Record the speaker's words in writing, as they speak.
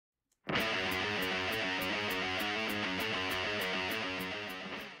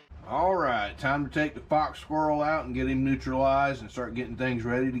All right, time to take the fox squirrel out and get him neutralized and start getting things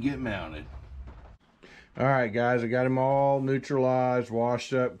ready to get mounted. All right, guys, I got him all neutralized,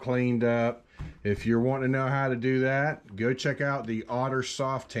 washed up, cleaned up. If you're wanting to know how to do that, go check out the Otter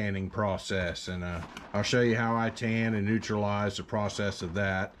soft tanning process, and I'll show you how I tan and neutralize the process of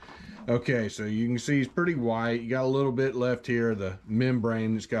that. Okay, so you can see he's pretty white. You got a little bit left here, the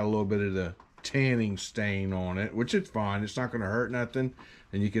membrane that's got a little bit of the tanning stain on it, which is fine. It's not going to hurt nothing.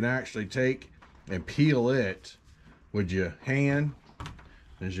 And you can actually take and peel it with your hand.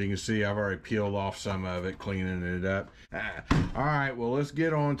 As you can see, I've already peeled off some of it, cleaning it up. All right, well, let's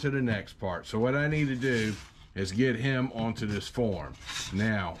get on to the next part. So what I need to do is get him onto this form.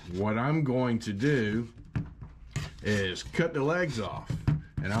 Now, what I'm going to do is cut the legs off.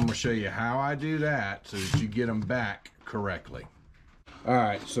 And I'm going to show you how I do that so that you get them back correctly. All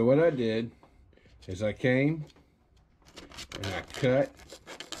right, so what I did is I came and I cut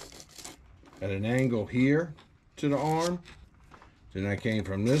at an angle here to the arm. Then I came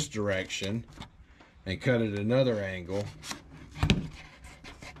from this direction and cut at another angle,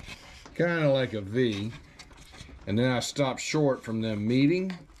 kind of like a V. And then I stopped short from them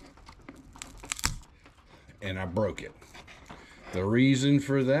meeting and I broke it. The reason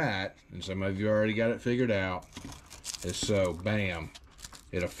for that, and some of you already got it figured out, is so, bam,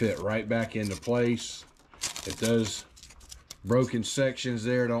 it'll fit right back into place. If those broken sections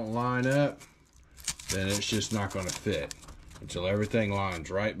there don't line up, then it's just not going to fit until everything lines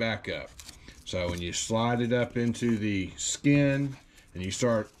right back up. So when you slide it up into the skin and you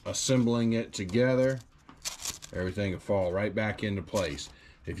start assembling it together, everything will fall right back into place.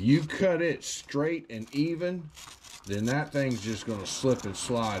 If you cut it straight and even, then that thing's just going to slip and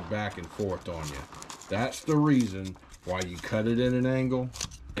slide back and forth on you. That's the reason why you cut it at an angle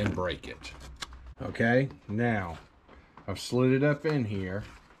and break it. Okay, now I've slid it up in here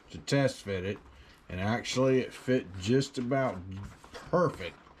to test fit it, and actually it fit just about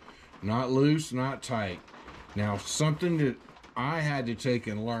perfect. Not loose, not tight. Now, something that I had to take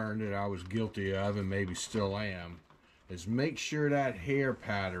and learn that I was guilty of, and maybe still am, is make sure that hair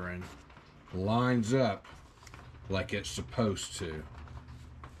pattern lines up like it's supposed to.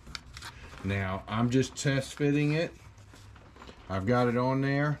 Now, I'm just test fitting it. I've got it on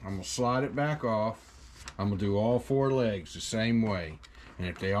there. I'm going to slide it back off. I'm going to do all 4 legs the same way. And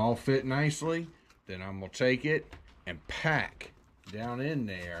if they all fit nicely, then I'm going to take it and pack down in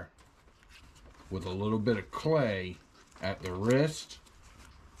there with a little bit of clay at the wrist.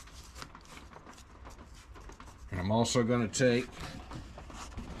 And I'm also going to take,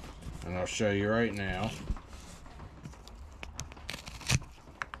 and I'll show you right now.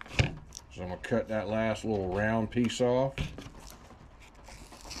 So I'm going to cut that last little round piece off.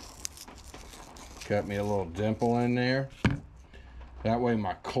 Cut me a little dimple in there. That way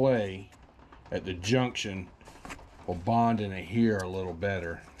my clay at the junction will bond in here a little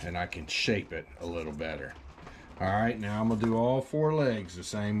better, and I can shape it a little better. Alright, now I'm going to do all 4 legs the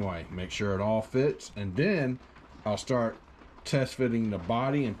same way. Make sure it all fits, and then I'll start test fitting the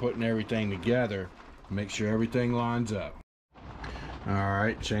body and putting everything together. Make sure everything lines up.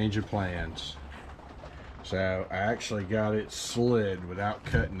 Alright, change of plans. So I actually got it slid without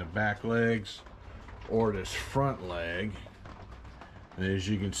cutting the back legs or this front leg. And as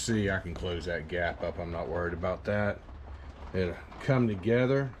you can see, I can close that gap up. I'm not worried about that. It'll come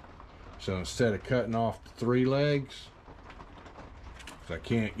together. So instead of cutting off the 3 legs, I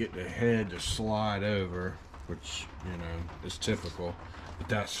can't get the head to slide over, which, you know, is typical, but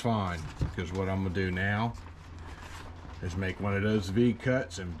that's fine, because what I'm gonna do now is make one of those V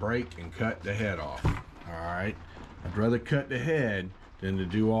cuts and break and cut the head off. All right, I'd rather cut the head than to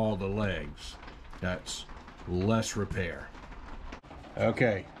do all the legs. That's less repair.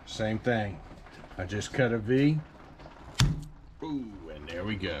 Okay, same thing. I just cut a V. Ooh, and there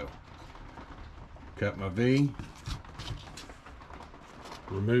we go. Cut my V.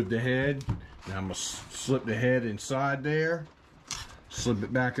 Remove the head. Now I'm gonna slip the head inside there. Slip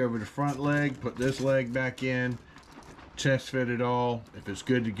it back over the front leg. Put this leg back in. Test fit it all. If it's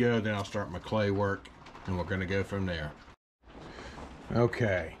good to go, then I'll start my clay work, and we're gonna go from there.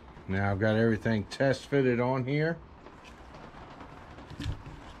 Okay, now I've got everything test fitted on here.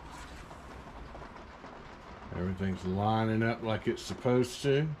 Everything's lining up like it's supposed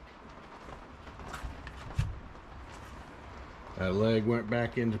to. That leg went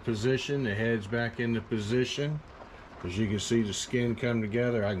back into position. The head's back into position. As you can see, the skin come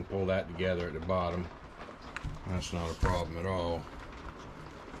together. I can pull that together at the bottom. That's not a problem at all.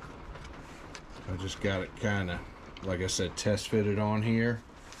 I just got it kind of, like I said, test fitted on here.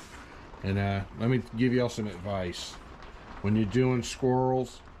 And let me give y'all some advice. When you're doing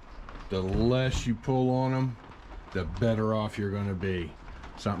squirrels, the less you pull on them, the better off you're going to be.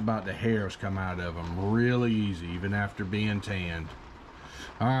 Something about the hairs come out of them really easy, even after being tanned.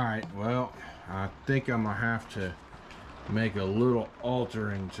 All right, well, I think I'm gonna have to make a little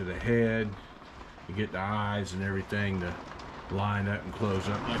altering to the head to get the eyes and everything to line up and close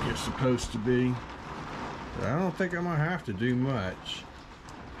up like it's supposed to be. But I don't think I'm gonna have to do much.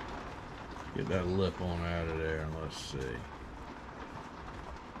 Get that lip on out of there and let's see.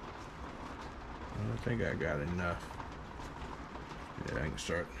 I think I got enough. Yeah, I can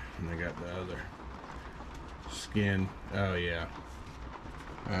start. And I got the other skin. Oh yeah.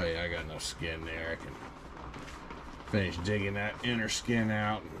 Oh yeah, I got enough skin there. I can finish digging that inner skin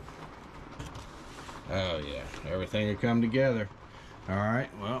out. Oh yeah, everything will come together. All right,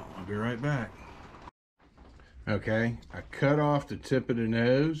 well, I'll be right back. Okay, I cut off the tip of the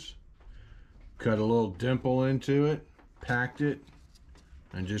nose, cut a little dimple into it, packed it,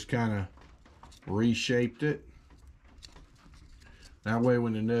 and just kind of reshaped it. That way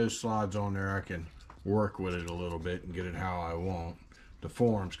when the nose slides on there, I can work with it a little bit and get it how I want. The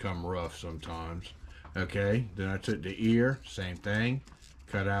forms come rough sometimes. Okay, then I took the ear, same thing,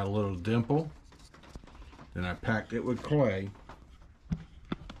 cut out a little dimple. Then I packed it with clay.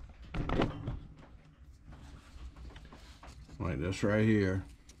 Like this right here.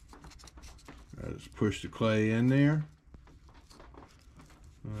 I just push the clay in there.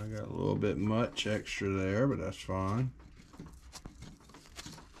 I got a little bit much extra there, but that's fine.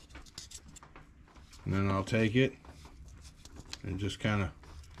 And then I'll take it and just kind of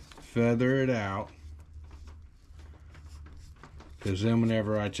feather it out. Because then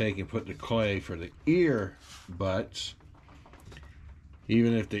whenever I take and put the clay for the ear butts,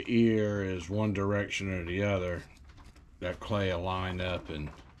 even if the ear is one direction or the other, that clay will line up and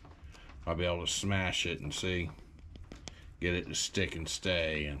I'll be able to smash it and see, get it to stick and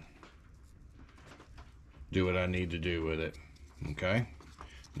stay and do what I need to do with it. Okay,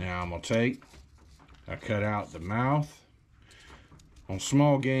 now I'm going to take, I cut out the mouth. On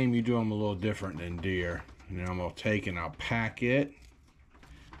small game, you do them a little different than deer. And then I'm going to take and I'll pack it.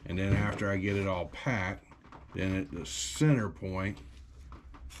 And then after I get it all packed, then at the center point,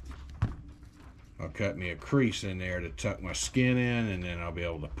 I'll cut me a crease in there to tuck my skin in, and then I'll be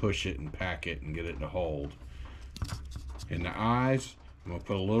able to push it and pack it and get it to hold. In the eyes, I'm going to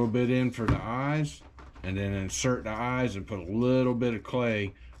put a little bit in for the eyes, and then insert the eyes and put a little bit of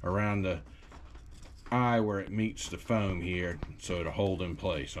clay around the eye where it meets the foam here so it'll hold in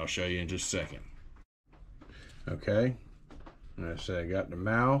place. I'll show you in just a second. Okay, and I said I got the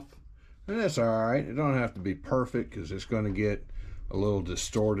mouth, and that's alright. It don't have to be perfect because it's going to get a little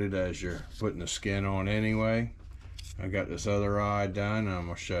distorted as you're putting the skin on anyway. I got this other eye done, and I'm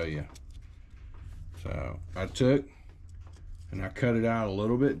going to show you. So I took and I cut it out a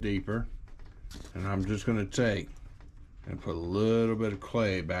little bit deeper, and I'm just going to take and put a little bit of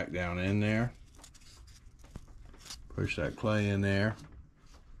clay back down in there. Push that clay in there.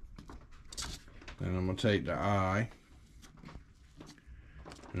 Then I'm going to take the eye,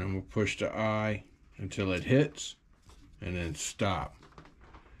 and I'm going to push the eye until it hits, and then stop.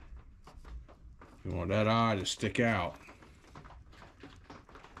 You want that eye to stick out.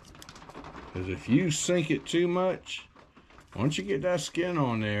 Because if you sink it too much, once you get that skin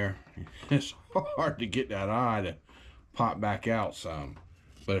on there, it's hard to get that eye to pop back out some.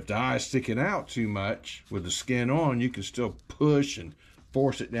 But if the eye is sticking out too much with the skin on, you can still push and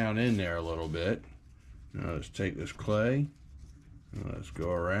force it down in there a little bit. Now let's take this clay and let's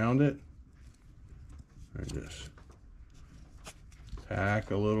go around it and just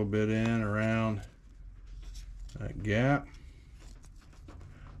pack a little bit in around that gap,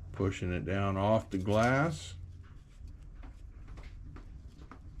 pushing it down off the glass.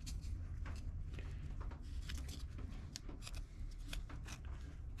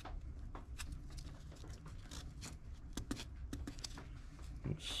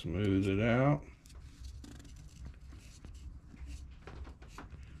 Smooth it out.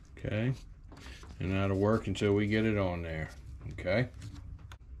 Okay, and that'll work until we get it on there. Okay,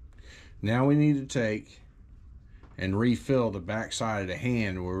 now we need to take and refill the back side of the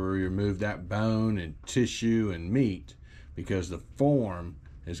hand where we remove that bone and tissue and meat, because the form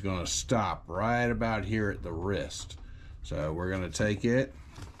is going to stop right about here at the wrist. So we're going to take it,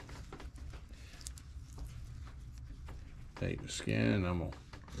 take the skin, and I'm going to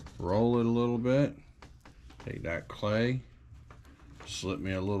roll it a little bit, take that clay, slip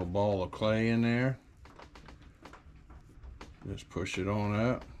me a little ball of clay in there, just push it on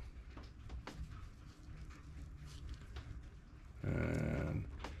up, and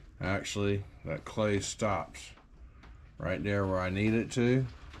actually that clay stops right there where I need it to.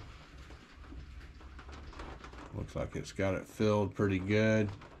 Looks like it's got it filled pretty good.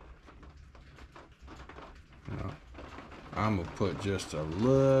 Now, I'm gonna put just a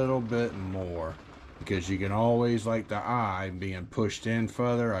little bit more, because you can always, like the eye being pushed in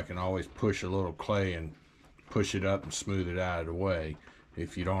further, I can always push a little clay and push it up and smooth it out of the way.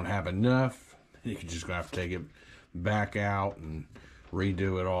 If you don't have enough, you're just gonna have to take it back out and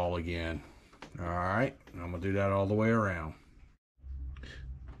redo it all again. All right, I'm gonna do that all the way around.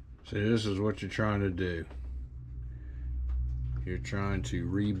 See, this is what you're trying to do. You're trying to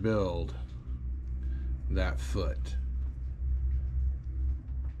rebuild that foot,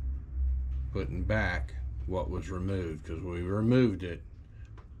 putting back what was removed, because we removed it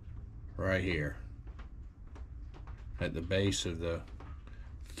right here at the base of the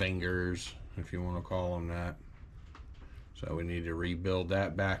fingers, if you want to call them that. So we need to rebuild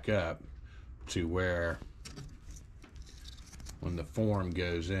that back up to where, when the form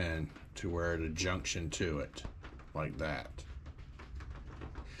goes in, to where the junction to it, like that.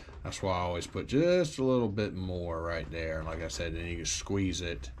 That's why I always put just a little bit more right there. Like I said, then you can squeeze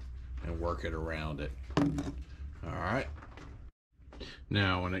it and work it around it. All right.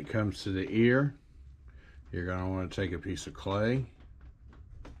 Now, when it comes to the ear, you're going to want to take a piece of clay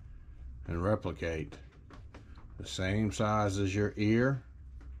and replicate the same size as your ear,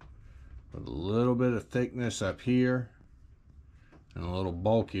 with a little bit of thickness up here and a little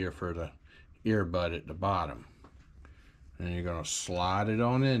bulkier for the earbud at the bottom. And you're going to slide it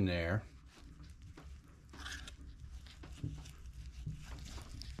on in there.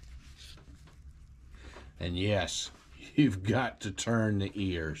 And yes, you've got to turn the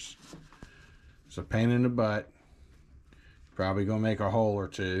ears. It's a pain in the butt. Probably going to make a hole or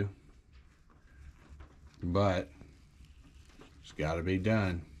two, but it's got to be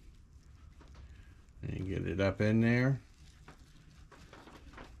done. And you get it up in there.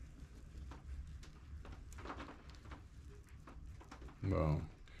 Boom.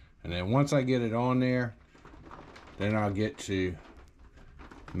 And then once I get it on there, then I'll get to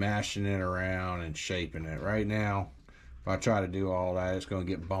mashing it around and shaping it. Right now, if I try to do all that, it's going to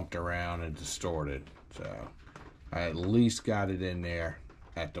get bumped around and distorted. So I at least got it in there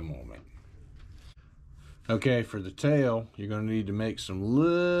at the moment. Okay, for the tail, you're going to need to make some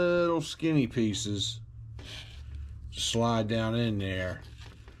little skinny pieces to slide down in there.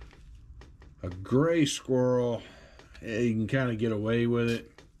 A gray squirrel, you can kind of get away with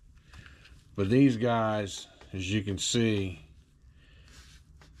it, but these guys, as you can see,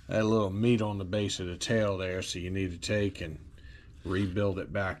 that little meat on the base of the tail there, so you need to take and rebuild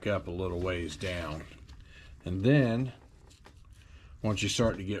it back up a little ways down. And then once you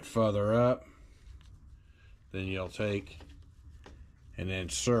start to get further up, then you'll take and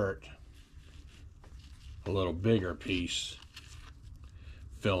insert a little bigger piece,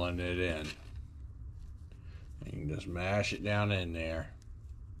 filling it in. You can just mash it down in there.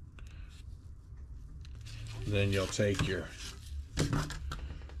 Then you'll take your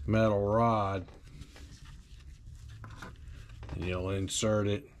metal rod and you'll insert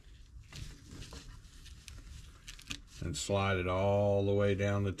it and slide it all the way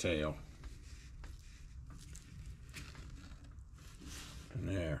down the tail. And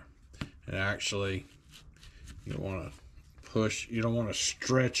there. And actually, you don't want to push, you don't want to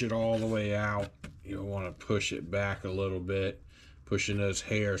stretch it all the way out. You want to push it back a little bit, pushing those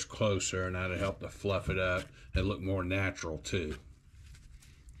hairs closer, and that'll help to fluff it up and look more natural too.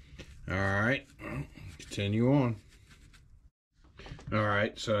 All right, continue on. All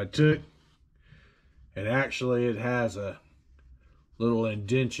right, so I took, and actually it has a little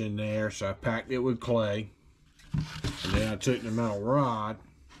indentation there, so I packed it with clay, and then I took the metal rod,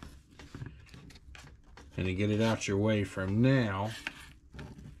 and to get it out your way from now,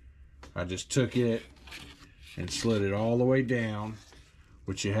 I just took it and slid it all the way down,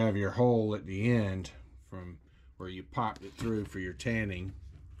 which you have your hole at the end from where you popped it through for your tanning.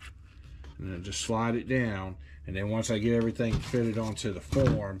 And then just slide it down, and then once I get everything fitted onto the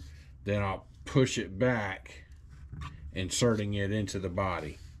form, then I'll push it back, inserting it into the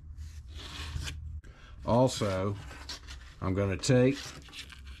body. Also, I'm going to take,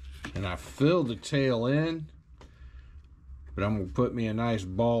 and I filled the tail in, but I'm going to put me a nice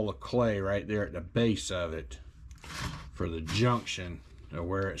ball of clay right there at the base of it for the junction of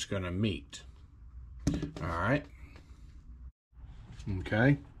where it's going to meet. All right.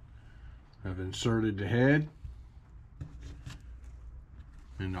 Okay. I've inserted the head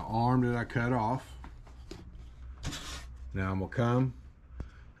and the arm that I cut off. Now I'm going to come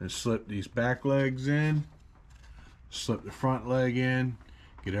and slip these back legs in, slip the front leg in,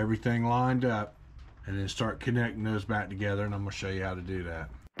 get everything lined up, and then start connecting those back together, and I'm going to show you how to do that.